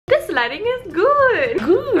lighting is good.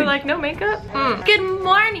 Good. We're like no makeup. Good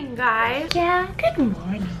morning, guys. Yeah, good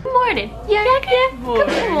morning. Good morning. Yeah, good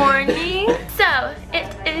morning. So it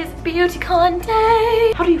is Beautycon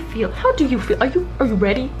day. How do you feel? How do you feel? Are you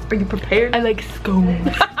ready? Are you prepared? I like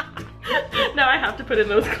scones. Now I have to put in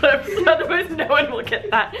those clips, otherwise no one will get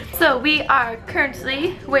that. So we are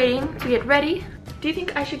currently waiting to get ready. Do you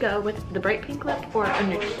think I should go with the bright pink lip or a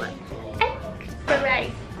neutral lip?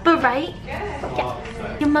 Bright. Bright?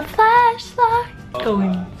 Yeah. You're my flashlight.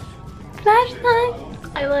 Scones. Flashlight.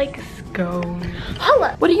 I like scones.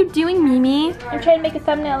 Holla. What are you doing, Mimi? I'm trying to make a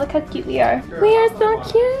thumbnail. Look how cute we are. We are so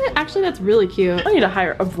cute. Actually, that's really cute. I need to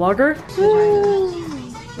hire a vlogger.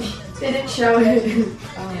 Didn't show it.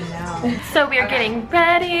 Oh no. So we are getting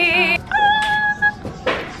ready.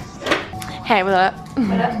 Hey, what up?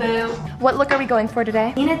 What up, boo? What look are we going for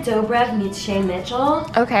today? Nina Dobrev meets Shay Mitchell.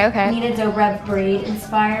 Okay. Nina Dobrev braid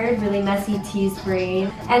inspired, really messy teased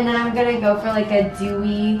braid. And then I'm gonna go for like a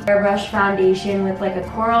dewy airbrush foundation with like a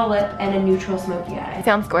coral lip and a neutral smoky eye.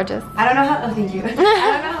 Sounds gorgeous. I don't know how, oh thank you. I don't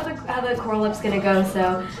know how the coral lip's gonna go,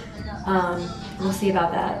 so we'll see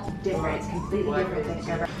about that. Different, it's completely different than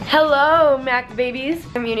ever. Hello, Mac babies.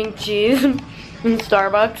 I'm eating cheese in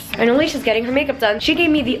Starbucks. And Alicia's getting her makeup done. She gave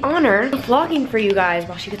me the honor of vlogging for you guys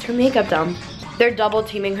while she gets her makeup done. They're double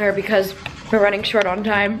teaming her because we're running short on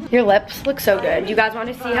time. Your lips look so good. You guys want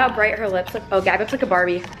to see how bright her lips look? Oh, Gabby looks like a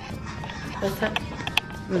Barbie. What's that?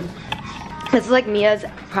 This is like Mia's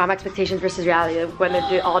prom expectations versus reality when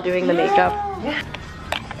they're all doing the makeup. Yeah.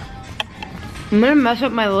 I'm gonna mess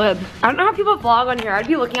up my lip. I don't know how people vlog on here. I'd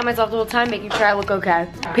be looking at myself the whole time making sure I look okay.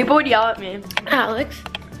 People would yell at me. Alex,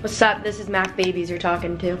 what's up? This is Mac Babies you're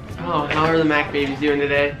talking to. Oh, how are the Mac babies doing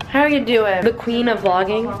today? How are you doing? The queen of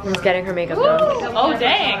vlogging is getting her makeup done. Oh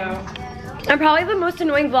dang. I'm probably the most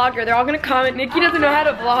annoying vlogger. They're all gonna comment, Nikki doesn't know how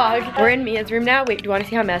to vlog. We're in Mia's room now. Wait, do you wanna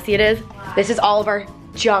see how messy it is? This is all of our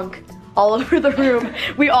junk all over the room.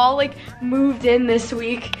 We all like moved in this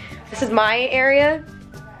week. This is my area.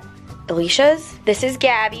 Alicia's. This is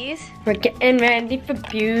Gabby's. We're getting ready for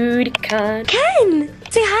Beautycon. Ken!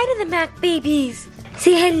 Say hi to the Mac babies.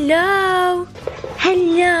 Say hello.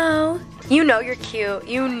 Hello. You know you're cute.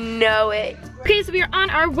 You know it. Okay, so we are on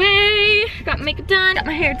our way. Got makeup done. Got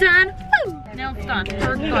my hair done. Woo! Nails done.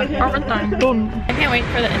 We're done. I can't wait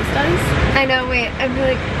for the instas. I know, wait. I'm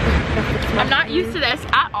like... I'm not used to this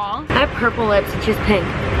at all. I have purple lips and she's pink.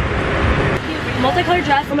 Multicolored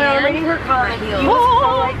dress. Oh my god, I'm reading her comment.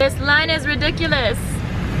 Oh, this line is ridiculous.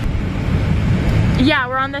 Yeah,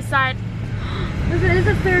 we're on this side. Look, it is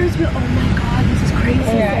a Ferris wheel. Oh my god, this is crazy.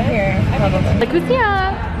 Here, here. Look who's here.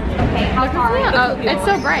 Okay, how far? Oh, it's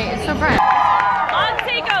so bright. It's so bright. On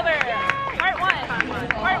takeover. Part 1.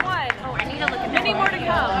 Part 1. Oh, I need to look at many more to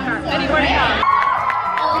come. Many more to come.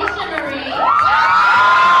 Alisha Marie.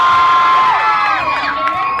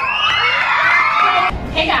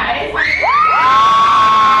 Hey guys! I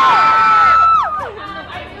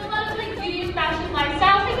do a lot of like beauty and fashion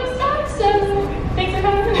lifestyle type of stuff, so thanks for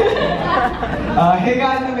coming. Hey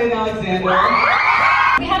guys, I'm Alexander.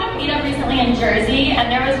 We had a meetup recently in Jersey,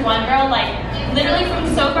 and there was one girl like literally from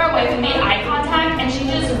so far away we made eye contact, and she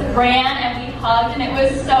just ran and we hugged, and it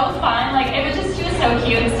was so fun. Like it was just, she was so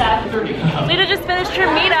cute and stuff. Lita just finished her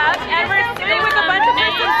meetup, and we're sitting with a bunch of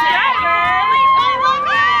subscribers.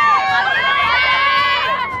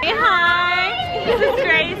 Say hi. This is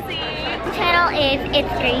Gracie. Channel is It's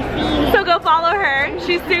Gracie. So go follow her.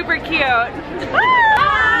 She's super cute.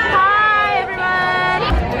 Hi everyone.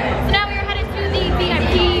 So now we are headed to the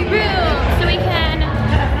VIP room so we can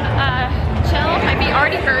chill. My feet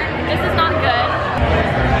already hurt. This is not good.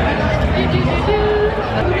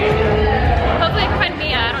 Hopefully I can find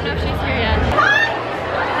Mia. I don't know if she's here yet.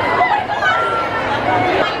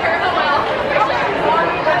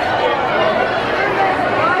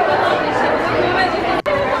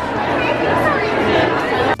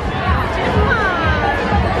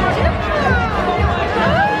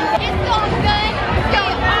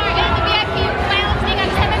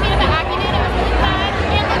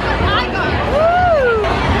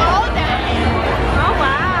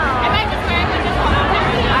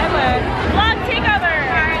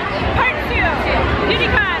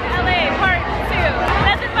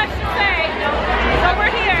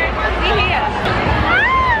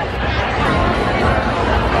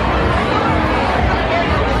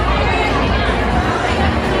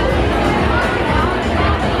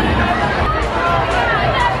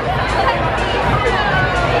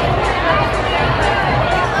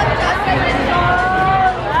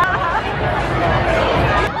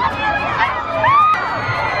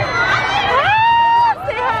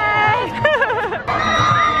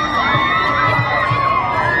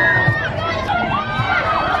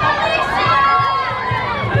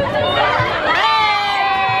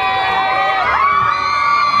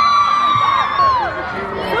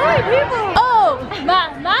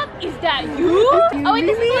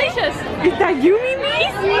 delicious. Is that you, Mimi?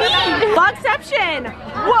 Vlogception.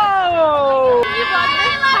 Whoa.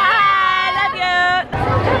 Hi, love you.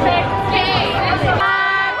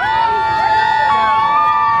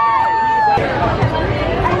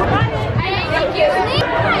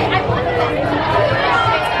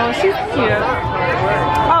 Oh, she's cute.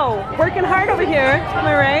 Oh, working hard over here. Am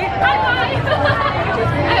I right?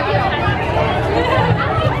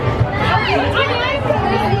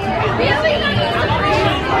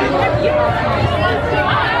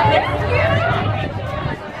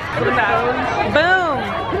 Boom.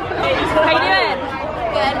 How you doing?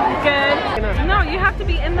 Good. Good. No, you have to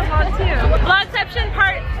be in the vlog too. Vlogception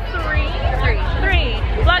part 3.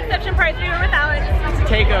 Vlogception part 3. We're with Alex. It's a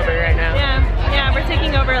takeover right now. Yeah, we're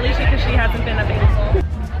taking over Alicia because she hasn't been available.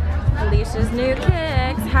 Alicia's new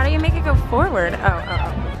kicks. How do you make it go forward? Oh.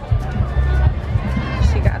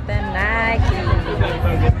 She got them Nikes.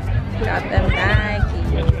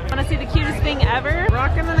 Wanna see the cutest thing ever?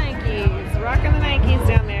 Rocking the Nikes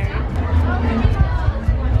down there.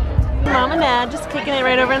 Mom and Dad just kicking it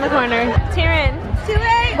right over in the corner. Taryne, too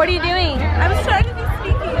late. What are you doing? I was trying to be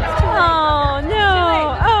sneaky. Oh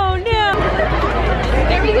no! Oh no!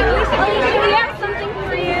 There we go. We have something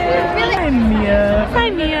for you. Really? Hi Mia. Hi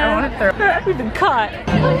Mia. I want to throw. We've been caught. Okay,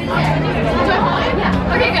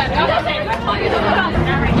 good.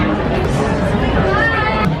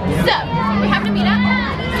 So, we have to meet up.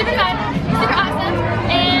 Super fun, super awesome,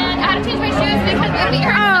 and I had to change my shoes because my feet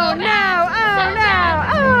hurt. Oh no! Oh no!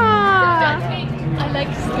 Oh! I like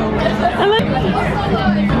stones.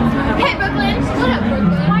 Hey Brooklyn, what up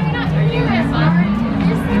Brooklyn? Why are you not here?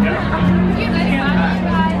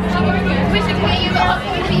 We should pay you, but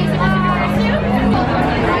hopefully we can use it as a girl too.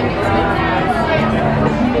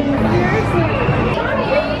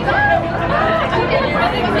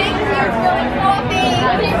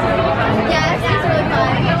 Yes, it's really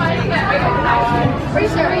fun. Pretty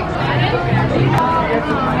sure.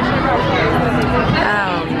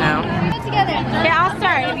 Oh no. Together. Yeah, I'll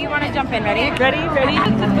start if you want to jump in. Ready? Ready? It's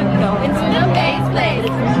the place.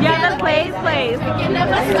 Yeah, the place. Get up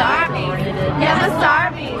a starving. Yeah, the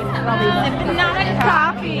starving. Not a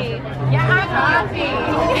coffee. Yeah, I'm coffee.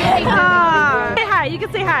 Say hi. You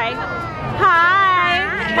can say hi.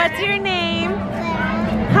 Hi. What's your name?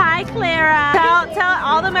 Hi, Clara. Tell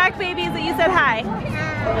all the Mac babies that you said hi.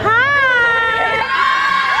 Hi.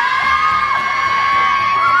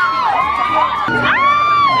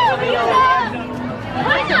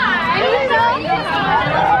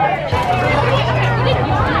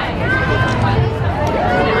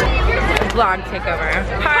 Vlog takeover.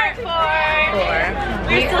 Part 4.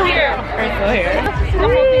 We're still here.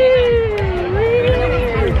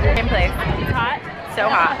 Same place. It's hot. So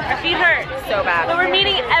hot. Our feet hurt. So bad. But we're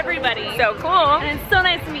meeting everybody. So cool. And it's so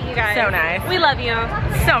nice to meet you guys. So nice. We love you.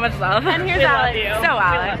 So much love. And here's Alex. So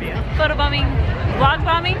Alex. Photo bombing. Vlog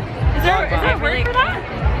bombing. Is there a word for that?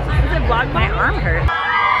 Is it vlog bombing? My arm hurts.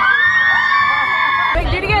 Wait,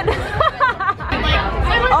 do it again.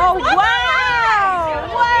 Oh wow!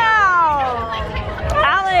 Wow!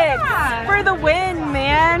 Alex, for the win,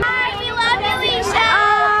 man. Hi, we love Alisha.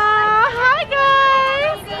 Hi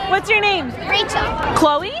guys. What's your name? Rachel.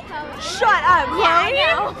 Chloe? Shut up, Chloe. Yeah, I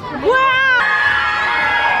know. Wow!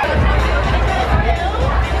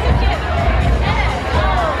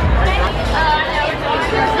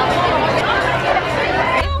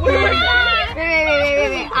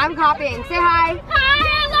 Wait. I'm copying. Say hi. Hi,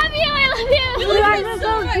 I love you. You guys are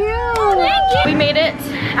so cute. Thank you. We made it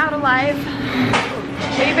out alive.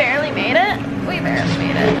 We barely made it.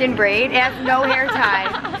 In braid. It has no hair tie.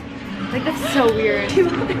 Like, that's so weird.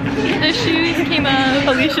 The shoes came up.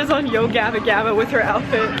 Alicia's on Yo Gabba Gabba with her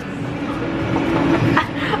outfit.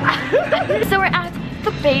 So we're at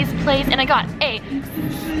the Bay's place and I got a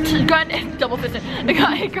grande, double fisted. I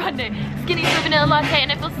got a grande skinny blue vanilla latte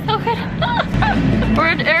and it feels so good.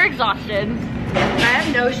 We're exhausted. I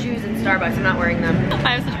have no shoes in Starbucks, I'm not wearing them.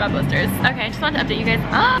 I have such bad blisters. Okay, I just wanted to update you guys.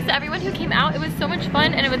 To everyone who came out, it was so much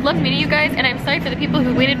fun and I would love meeting you guys, and I'm sorry for the people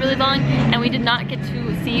who waited really long and we did not get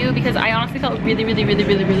to see you because I honestly felt really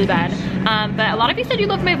bad. But a lot of you said you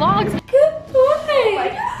loved my vlogs. Good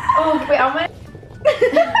boy. Oh, wait, on my...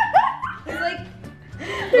 It's like,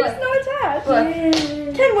 there's no attach.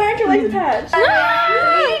 Ken, why aren't your legs attached?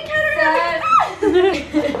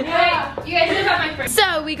 You guys know about my first.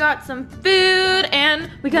 So we got some food and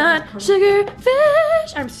we got sugar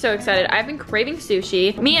fish. I'm so excited. I've been craving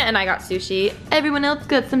sushi. Mia and I got sushi. Everyone else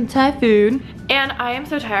got some Thai food. And I am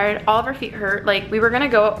so tired. All of our feet hurt. Like, we were gonna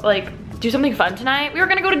go, like, do something fun tonight. We were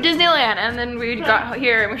gonna go to Disneyland and then we got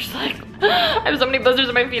here and we're just like, I have so many blisters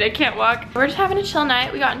on my feet, I can't walk. We're just having a chill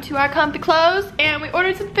night. We got into our comfy clothes and we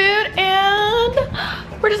ordered some food and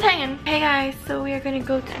we're just hanging. Hey guys, so we are gonna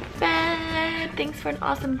go to bed. Thanks for an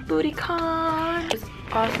awesome Beautycon. It was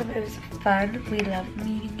awesome, it was fun. We love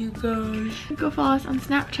meeting you guys. Go follow us on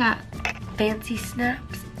Snapchat. Fancy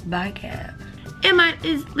Snaps by Gab. And mine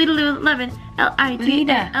is Lita11,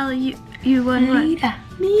 L-I-T-L-U-1-1.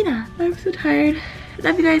 Lita. I'm so tired.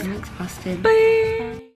 Love you guys. I'm exhausted. Bye.